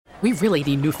We really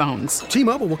need new phones.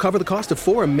 T-Mobile will cover the cost of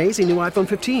 4 amazing new iPhone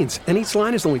 15s, and each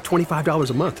line is only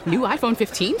 $25 a month. New iPhone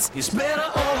 15s? It's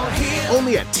better over here.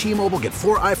 Only at T-Mobile, get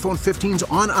 4 iPhone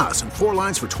 15s on us and 4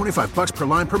 lines for $25 per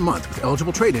line per month with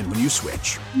eligible trade-in when you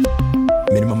switch.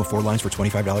 Minimum of 4 lines for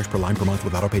 $25 per line per month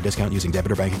with autopay discount using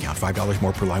debit or bank account. $5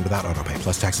 more per line without autopay,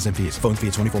 plus taxes and fees. Phone fee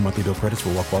at 24 monthly bill credits for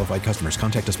well-qualified customers.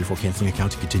 Contact us before canceling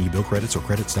account to continue bill credits or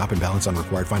credit stop and balance on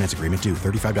required finance agreement due.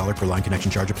 $35 per line connection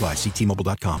charge applies. See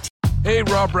T-Mobile.com. Hey,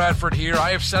 Rob Bradford here. I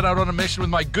have set out on a mission with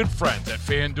my good friends at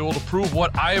FanDuel to prove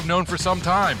what I have known for some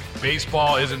time.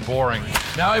 Baseball isn't boring.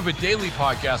 Now I have a daily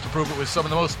podcast to prove it with some of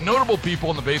the most notable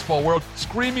people in the baseball world,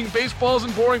 screaming baseball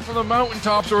isn't boring from the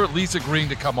mountaintops, or at least agreeing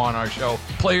to come on our show.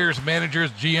 Players,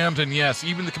 managers, GMs, and yes,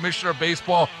 even the commissioner of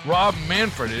baseball, Rob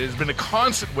Manfred. It has been a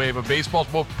constant wave of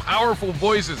baseball's most powerful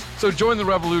voices. So join the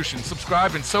revolution.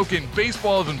 Subscribe and soak in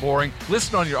Baseball Isn't Boring.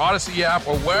 Listen on your Odyssey app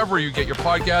or wherever you get your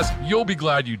podcast. You'll be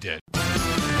glad you did.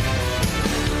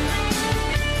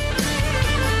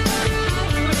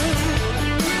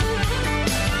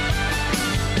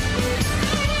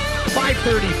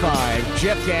 5:35,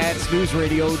 Jeff Katz, News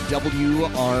Radio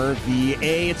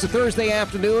WRVA. It's a Thursday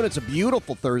afternoon. It's a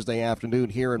beautiful Thursday afternoon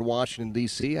here in Washington,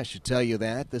 D.C. I should tell you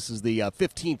that. This is the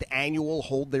 15th annual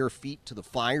Hold Their Feet to the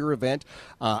Fire event.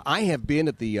 I have been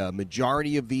at the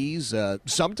majority of these,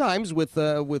 sometimes with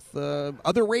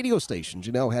other radio stations.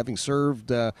 You know, having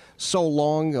served so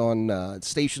long on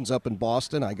stations up in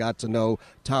Boston, I got to know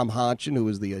Tom Hodgson, who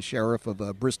is the sheriff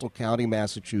of Bristol County,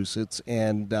 Massachusetts.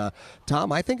 And,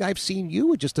 Tom, I think I've seen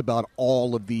you at just about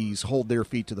all of these Hold Their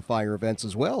Feet to the Fire events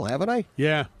as well, haven't I?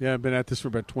 Yeah, I've been at this for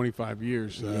about 25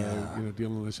 years,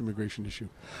 dealing with this immigration issue.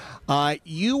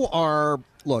 You're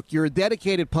a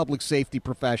dedicated public safety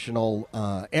professional.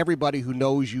 Everybody who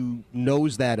knows you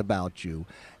knows that about you.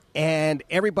 And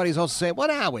everybody's also saying, well,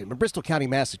 now, wait, Bristol County,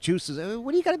 Massachusetts,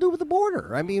 what do you got to do with the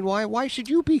border? I mean, why should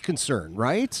you be concerned,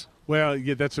 right? Well,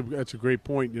 yeah, that's a great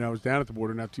point. You know, I was down at the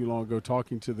border not too long ago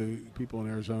talking to the people in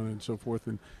Arizona and so forth,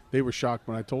 and they were shocked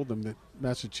when I told them that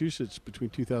Massachusetts, between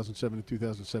 2007 and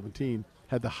 2017,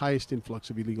 had the highest influx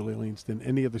of illegal aliens than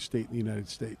any other state in the United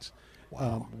States.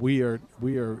 Wow. We are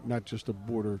not just a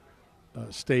border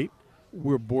state.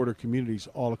 We're border communities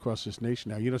all across this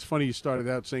nation now. You know, it's funny you started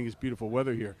out saying it's beautiful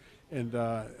weather here, and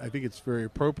I think it's very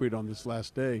appropriate on this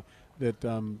last day that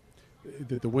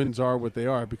the winds are what they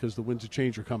are, because the winds of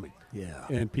change are coming. Yeah.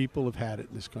 And people have had it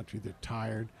in this country. They're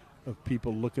tired of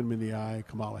people looking them in the eye,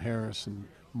 Kamala Harris and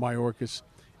Mayorkas,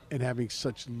 and having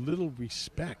such little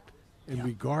respect and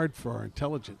regard for our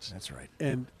intelligence. That's right.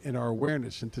 And our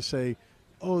awareness, and to say,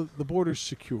 oh, the border's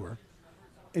secure,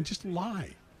 and just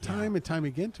lie time and time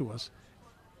again to us,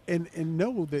 and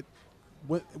know that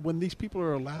when these people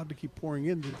are allowed to keep pouring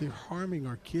in, that they're harming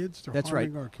our kids, they're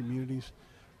harming our communities.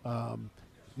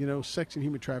 You know, sex and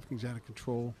human trafficking is out of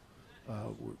control.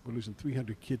 We're losing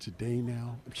 300 kids a day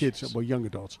now. Kids, well, young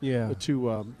adults. Yeah.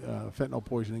 To fentanyl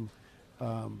poisoning.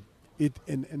 And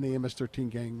the MS-13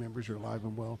 gang members are alive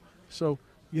and well. So,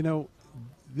 you know,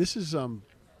 this is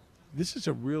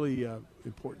a really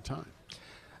important time.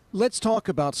 Let's talk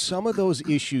about some of those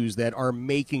issues that are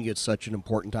making it such an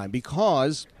important time,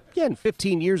 because, again,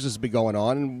 15 years has been going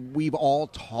on, and we've all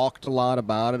talked a lot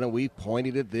about it, and we've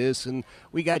pointed at this, and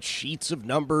we got sheets of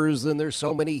numbers, and there's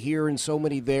so many here and so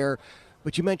many there.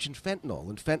 But you mentioned fentanyl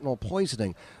and fentanyl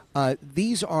poisoning.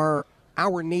 These are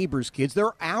our neighbors' kids.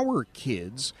 They're our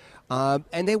kids,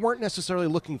 and they weren't necessarily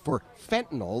looking for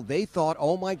fentanyl. They thought,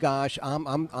 oh, my gosh, I'm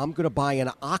going to buy an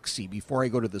Oxy before I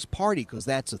go to this party, because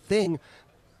that's a thing.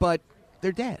 But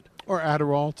they're dead. Or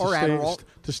Adderall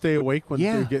to stay awake when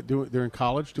they're in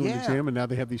college doing an exam, and now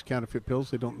they have these counterfeit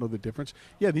pills. They don't know the difference.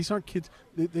 Yeah, these aren't kids.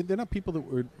 They're not people that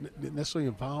were necessarily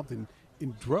involved in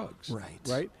drugs.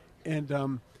 Right.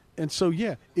 And so,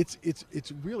 yeah, it's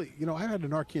really, you know, I had a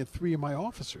Narcan 3 of my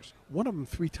officers, one of them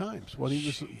 3 times while he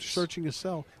was searching a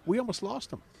cell. We almost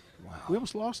lost him. Wow. We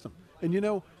almost lost him. And, you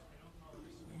know,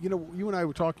 you and I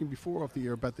were talking before off the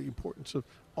air about the importance of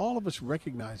all of us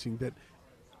recognizing that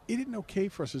it isn't okay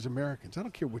for us as Americans, I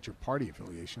don't care what your party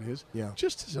affiliation is,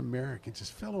 just as Americans, as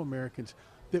fellow Americans,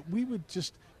 that we would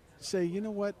just say, you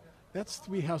know what, that's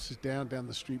 3 houses down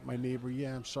the street, my neighbor,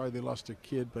 I'm sorry they lost their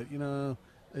kid, but, you know,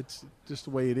 it's just the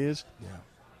way it is.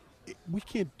 Yeah. We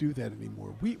can't do that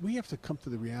anymore. We have to come to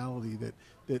the reality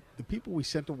that the people we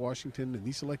sent to Washington and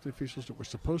these elected officials that were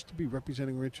supposed to be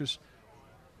representing our interests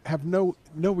have no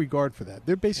regard for that.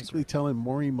 They're basically telling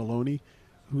Maureen Maloney,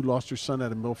 who lost her son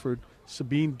out of Milford,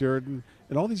 Sabine Durden,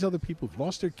 and all these other people who've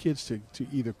lost their kids to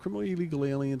either criminally illegal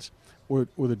aliens or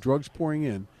the drugs pouring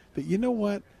in, that, you know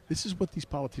what, this is what these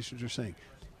politicians are saying.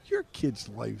 your kids'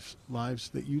 lives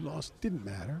that you lost didn't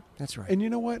matter. That's right. And you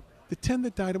know what? The 10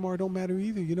 that died tomorrow don't matter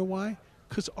either. You know why?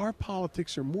 Because our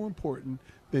politics are more important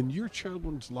than your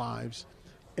children's lives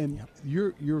and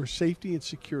your safety and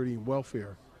security and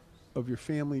welfare of your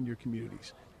family and your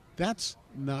communities. That's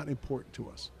not important to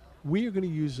us. We are going to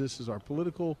use this as our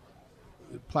political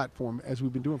platform, as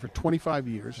we've been doing for 25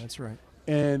 years. That's right.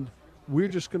 And we're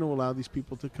just going to allow these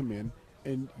people to come in,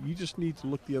 and you just need to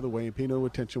look the other way and pay no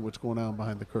attention to what's going on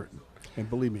behind the curtain. And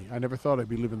believe me, I never thought I'd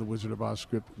be living the Wizard of Oz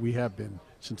script. We have been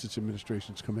since its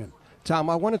administration's come in. Tom,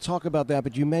 I want to talk about that,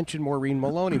 but you mentioned Maureen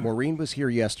Maloney. Maureen was here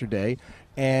yesterday,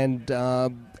 and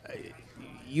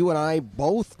you and I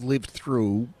both lived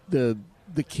through the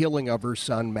killing of her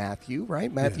son, Matthew,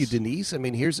 right? Matthew Denise. I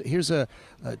mean, here's a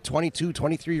 22,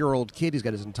 23-year-old kid. He's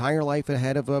got his entire life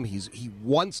ahead of him. He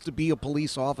wants to be a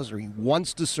police officer. He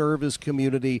wants to serve his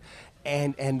community.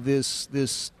 And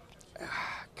this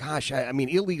gosh, I mean,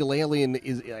 illegal alien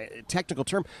is a technical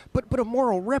term, but a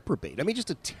moral reprobate. I mean,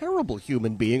 just a terrible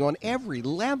human being on every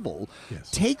level,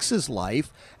 takes his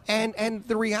life. And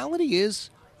the reality is,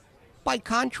 by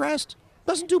contrast,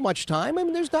 doesn't do much time. I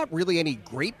mean, there's not really any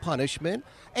great punishment.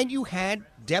 And you had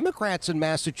Democrats in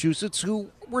Massachusetts who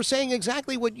were saying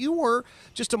exactly what you were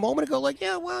just a moment ago, like,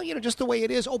 yeah, well, just the way it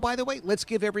is. Oh, by the way, let's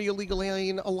give every illegal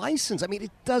alien a license. I mean,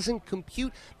 it doesn't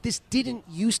compute. This didn't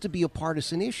used to be a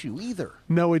partisan issue either.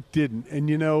 No, it didn't. And,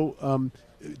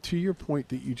 to your point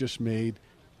that you just made,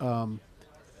 from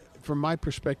my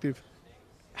perspective,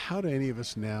 how do any of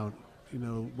us now,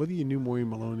 whether you knew Maureen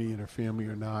Maloney and her family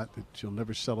or not, that she'll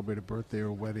never celebrate a birthday or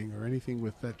a wedding or anything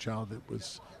with that child that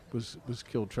was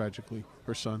killed tragically,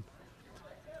 her son,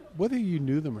 whether you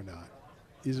knew them or not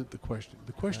isn't the question.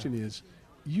 The question is,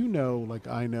 like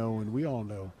I know and we all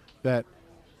know, that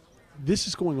this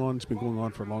is going on. It's been going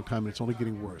on for a long time, and it's only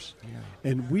getting worse. Yeah.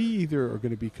 And we either are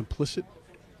going to be complicit.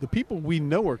 The people we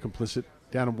know are complicit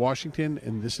down in Washington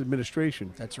and this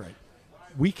administration. That's right.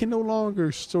 We can no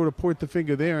longer sort of point the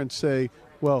finger there and say,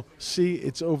 well, see,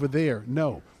 it's over there.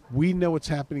 No, we know what's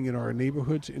happening in our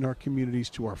neighborhoods, in our communities,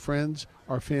 to our friends,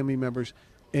 our family members.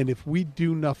 And if we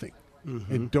do nothing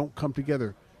and don't come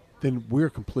together, then we're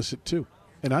complicit too.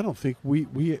 And I don't think we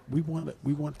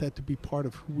want that to be part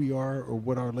of who we are or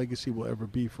what our legacy will ever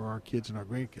be for our kids and our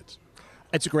grandkids.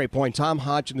 That's a great point. Tom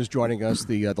Hodgson is joining us,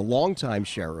 the longtime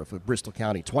sheriff of Bristol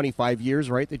County. 25 years,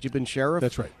 right, that you've been sheriff?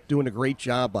 That's right. Doing a great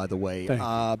job, by the way. Thank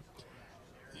you.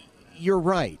 You're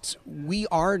right. We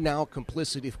are now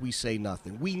complicit if we say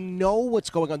nothing. We know what's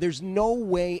going on. There's no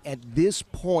way at this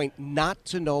point not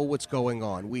to know what's going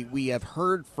on. We have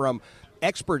heard from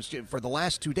experts for the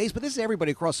last 2 days, but this is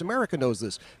everybody across America knows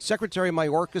this. Secretary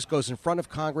Mayorkas goes in front of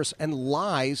Congress and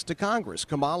lies to Congress.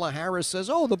 Kamala Harris says,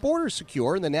 oh, the border's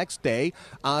secure, and the next day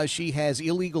she has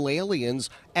illegal aliens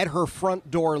at her front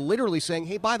door literally saying,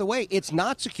 hey, by the way, it's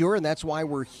not secure, and that's why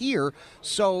we're here.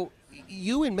 So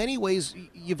you, in many ways,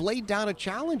 you've laid down a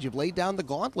challenge. You've laid down the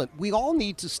gauntlet. We all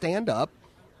need to stand up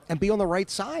and be on the right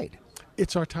side.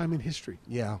 It's our time in history.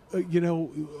 Yeah.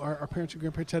 Our parents and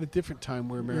grandparents had a different time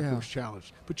where America was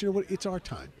challenged. But you know what? It's our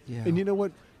time. Yeah. And you know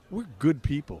what? We're good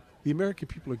people. The American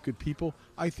people are good people.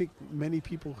 I think many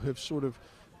people have sort of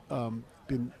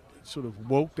been sort of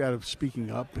woked out of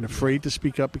speaking up and afraid to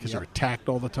speak up because they're attacked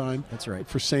all the time. That's right.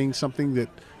 For saying something that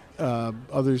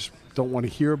others don't want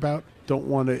to hear about, don't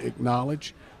want to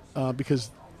acknowledge, because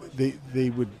they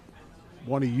would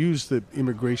want to use the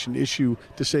immigration issue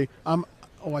to say,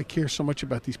 I care so much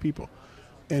about these people.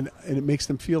 And it makes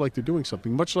them feel like they're doing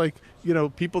something. Much like,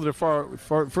 people that are far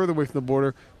further away from the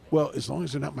border, well, as long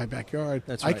as they're not in my backyard,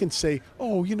 I can say,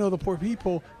 the poor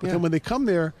people. But then when they come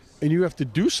there and you have to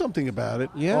do something about it,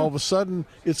 all of a sudden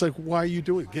it's like, why are you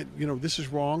doing it? This is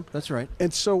wrong. That's right.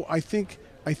 And so I think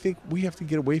we have to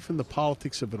get away from the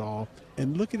politics of it all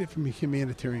and look at it from a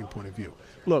humanitarian point of view.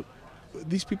 Look,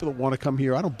 these people that want to come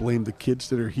here, I don't blame the kids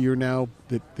that are here now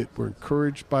that were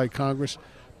encouraged by Congress.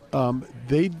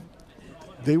 They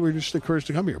were just encouraged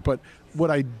to come here. But what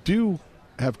I do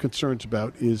have concerns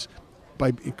about is by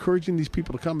encouraging these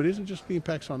people to come, it isn't just the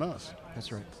impacts on us.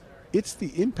 That's right. It's the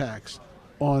impacts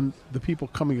on the people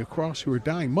coming across who are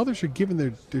dying. Mothers are giving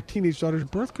their teenage daughters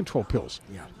birth control pills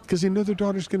because they know their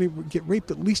daughter's going to get raped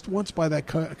at least once by that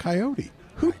coyote.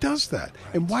 Who does that?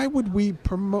 Right. And why would we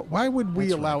promote? Why would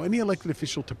we allow any elected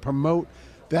official to promote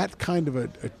that kind of a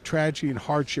tragedy and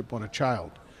hardship on a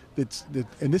child?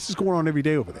 And this is going on every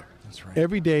day over there. That's right.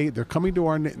 Every day they're coming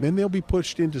to then they'll be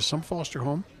pushed into some foster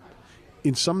home,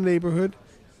 in some neighborhood,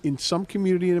 in some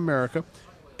community in America,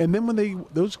 and then when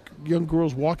those young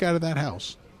girls walk out of that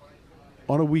house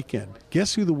on a weekend,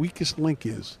 guess who the weakest link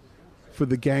is for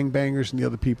the gangbangers and the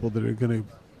other people that are going to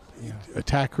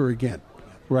attack her again,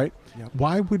 right? Yep.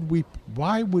 Why would we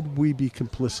be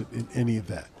complicit in any of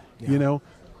that? Yeah. You know,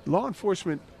 law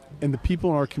enforcement and the people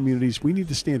in our communities, we need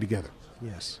to stand together.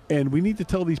 Yes. And we need to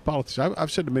tell these politicians.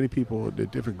 I've said to many people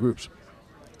at different groups,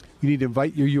 you need to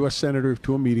invite your U.S. Senator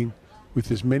to a meeting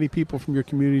with as many people from your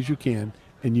community as you can,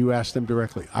 and you ask them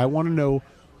directly. I want to know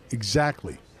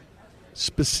exactly,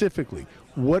 specifically,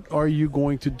 what are you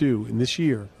going to do in this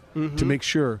year to make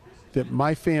sure that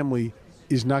my family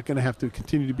is not going to have to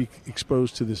continue to be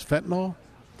exposed to this fentanyl,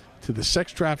 to the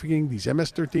sex trafficking, these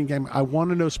MS-13 gangs. I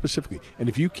want to know specifically. And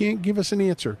if you can't give us an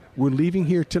answer, we're leaving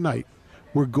here tonight.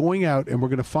 We're going out and we're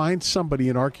going to find somebody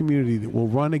in our community that will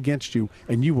run against you,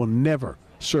 and you will never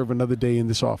serve another day in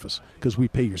this office because we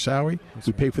pay your salary,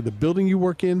 we pay for the building you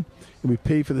work in, and we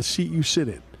pay for the seat you sit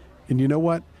in. And you know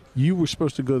what? You were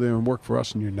supposed to go there and work for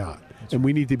us, and you're not. And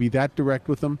we need to be that direct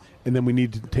with them, and then we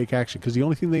need to take action because the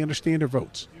only thing they understand are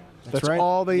votes. That's right.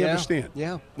 all they understand.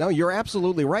 Yeah. No, you're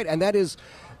absolutely right, and that is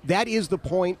the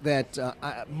point that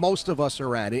most of us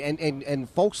are at, and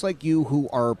folks like you who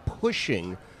are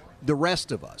pushing the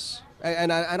rest of us.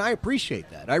 And I appreciate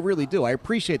that. I really do. I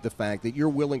appreciate the fact that you're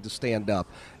willing to stand up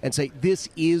and say, this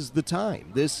is the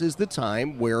time. This is the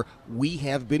time where we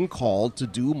have been called to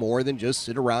do more than just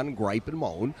sit around and gripe and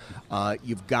moan.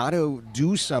 You've got to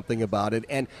do something about it.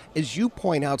 And as you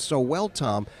point out so well,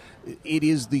 Tom, it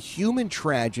is the human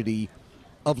tragedy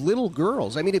of little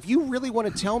girls. I mean, if you really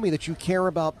want to tell me that you care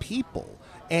about people,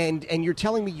 and you're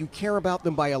telling me you care about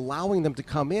them by allowing them to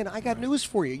come in, I got news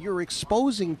for you. You're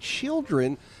exposing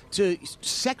children to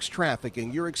sex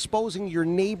trafficking. You're exposing your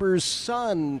neighbor's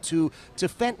son to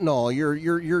fentanyl.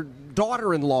 Your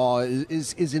daughter-in-law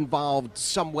is involved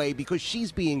some way because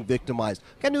she's being victimized.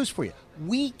 Got news for you.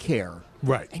 We care.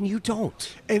 Right. And you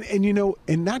don't. And you know,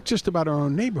 and not just about our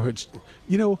own neighborhoods.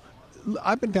 You know,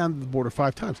 I've been down to the border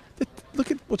 5 times.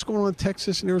 Look at what's going on in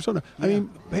Texas and Arizona. Yeah. I mean,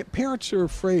 parents are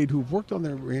afraid who've worked on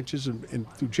their ranches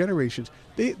and through generations.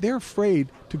 They're afraid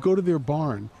to go to their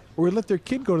barn or let their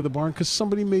kid go to the barn because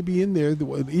somebody may be in there, the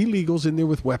illegals in there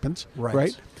with weapons,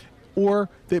 right? Or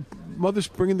the mothers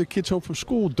bringing their kids home from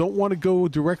school don't want to go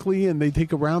directly in. They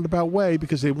take a roundabout way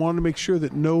because they want to make sure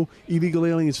that no illegal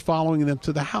alien is following them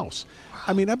to the house.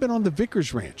 I mean, I've been on the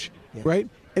Vickers Ranch, right?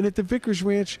 And at the Vickers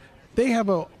Ranch, they have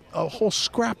a whole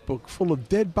scrapbook full of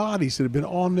dead bodies that have been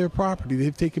on their property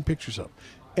they've taken pictures of,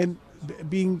 and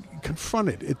being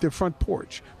confronted at their front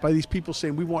porch by these people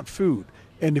saying, we want food,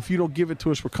 and if you don't give it to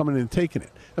us, we're coming in and taking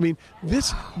it. I mean,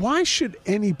 why should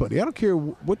anybody, I don't care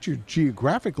what your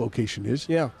geographic location is,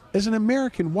 as an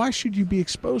American, why should you be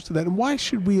exposed to that, and why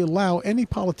should we allow any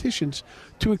politicians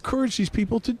to encourage these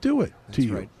people to do it to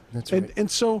you? That's right. And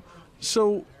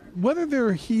so whether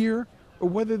they're here or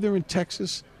whether they're in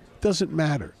Texas, doesn't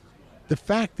matter. The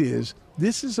fact is,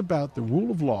 this is about the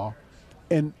rule of law,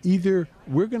 and either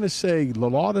we're going to say the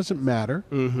law doesn't matter,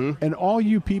 and all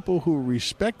you people who are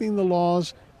respecting the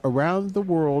laws around the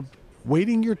world,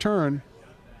 waiting your turn,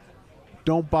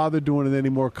 don't bother doing it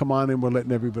anymore. Come on in, we're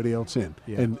letting everybody else in.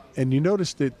 Yeah. And you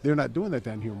notice that they're not doing that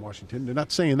down here in Washington. They're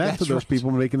not saying that to those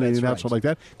people making an announcement like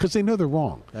that because they know they're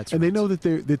wrong. They know that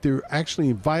they're actually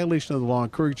in violation of the law,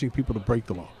 encouraging people to break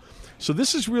the law. So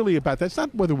this is really about that. It's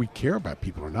not whether we care about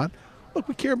people or not. Look,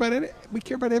 we care about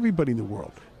everybody in the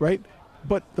world, right?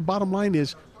 But the bottom line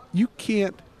is, you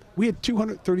can't. We had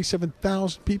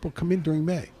 237,000 people come in during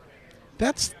May.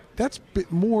 That's a bit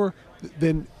more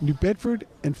than New Bedford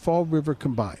and Fall River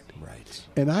combined. Right.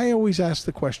 And I always ask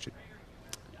the question: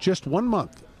 just 1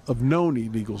 month of known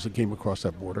illegals that came across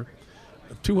that border,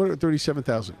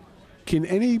 237,000. Can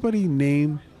anybody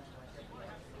name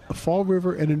a Fall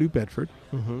River and a New Bedford,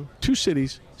 2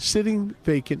 cities sitting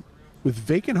vacant, with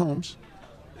vacant homes,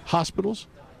 hospitals,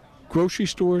 grocery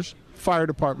stores, fire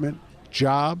department,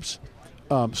 jobs,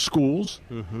 schools,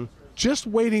 just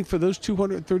waiting for those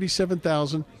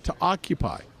 237,000 to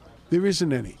occupy? There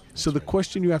isn't any. So the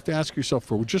question you have to ask yourself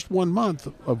for just 1 month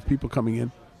of people coming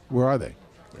in, where are they?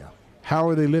 Yeah. How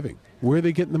are they living? Where are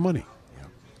they getting the money? Yeah.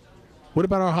 What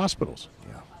about our hospitals?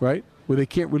 Yeah. Right? Where they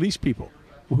can't release people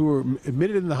who are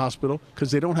admitted in the hospital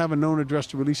because they don't have a known address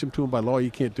to release them to, and by law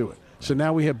you can't do it. So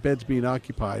now we have beds being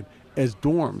occupied as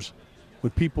dorms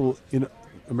when people,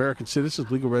 American citizens,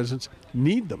 legal residents,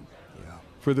 need them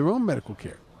for their own medical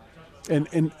care.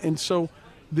 And so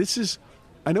this is,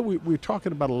 I know we're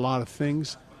talking about a lot of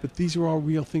things, but these are all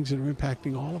real things that are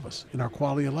impacting all of us in our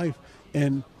quality of life.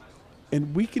 And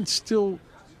we can still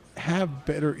have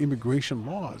better immigration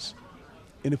laws.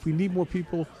 And if we need more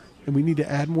people and we need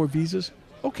to add more visas,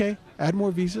 okay, add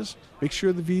more visas. Make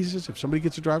sure the visas, if somebody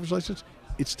gets a driver's license,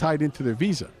 it's tied into their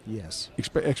visa. Yes.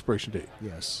 Expiration date.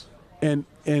 Yes.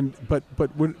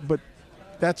 But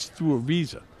that's through a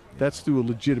visa. That's through a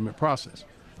legitimate process.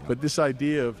 But this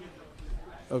idea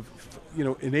of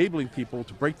enabling people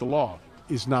to break the law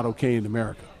is not okay in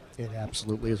America. It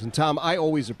absolutely is. And Tom, I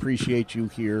always appreciate you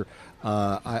here.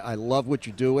 I love what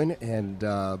you're doing, and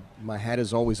my hat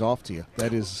is always off to you.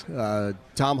 That is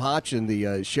Tom Hotchin,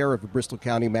 the sheriff of Bristol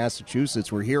County,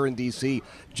 Massachusetts. We're here in D.C.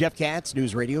 Jeff Katz,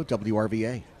 News Radio,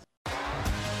 WRVA.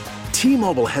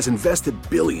 T-Mobile has invested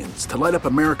billions to light up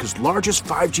America's largest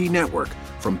 5G network,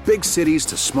 from big cities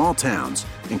to small towns,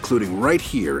 including right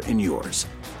here in yours.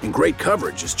 And great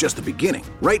coverage is just the beginning.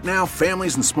 Right now,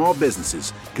 families and small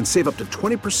businesses can save up to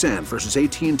 20% versus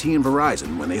AT&T and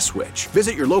Verizon when they switch.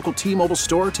 Visit your local T-Mobile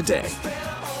store today.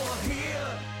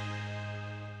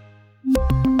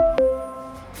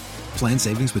 Plan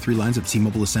savings with 3 lines of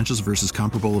T-Mobile Essentials versus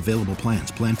comparable available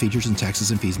plans. Plan features and taxes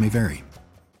and fees may vary.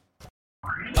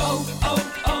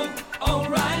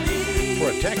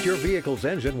 Protect your vehicle's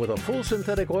engine with a full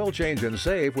synthetic oil change and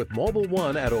save with Mobil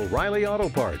 1 at O'Reilly Auto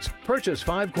Parts. Purchase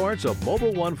 5 quarts of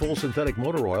Mobil 1 full synthetic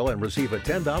motor oil and receive a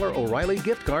 $10 O'Reilly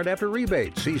gift card after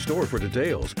rebate. See store for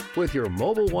details. With your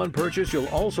Mobil 1 purchase, you'll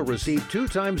also receive 2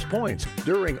 times points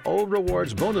during O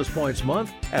Rewards Bonus Points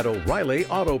Month at O'Reilly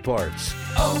Auto Parts.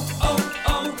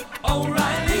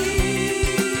 O'Reilly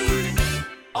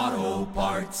Auto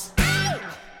Parts.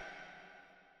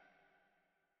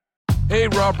 Hey,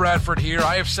 Rob Bradford here.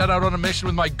 I have set out on a mission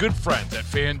with my good friends at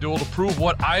FanDuel to prove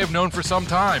what I have known for some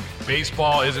time.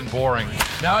 Baseball isn't boring.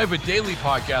 Now I have a daily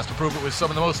podcast to prove it with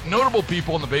some of the most notable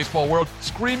people in the baseball world,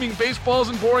 screaming baseball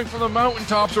isn't boring from the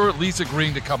mountaintops, or at least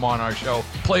agreeing to come on our show.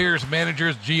 Players,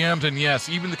 managers, GMs, and yes,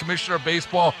 even the commissioner of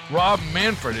baseball, Rob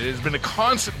Manfred. It has been a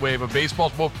constant wave of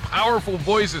baseball's most powerful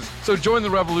voices. So join the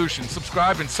revolution.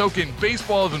 Subscribe and soak in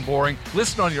Baseball Isn't Boring.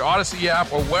 Listen on your Odyssey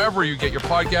app or wherever you get your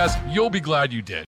podcasts. You'll be glad you did.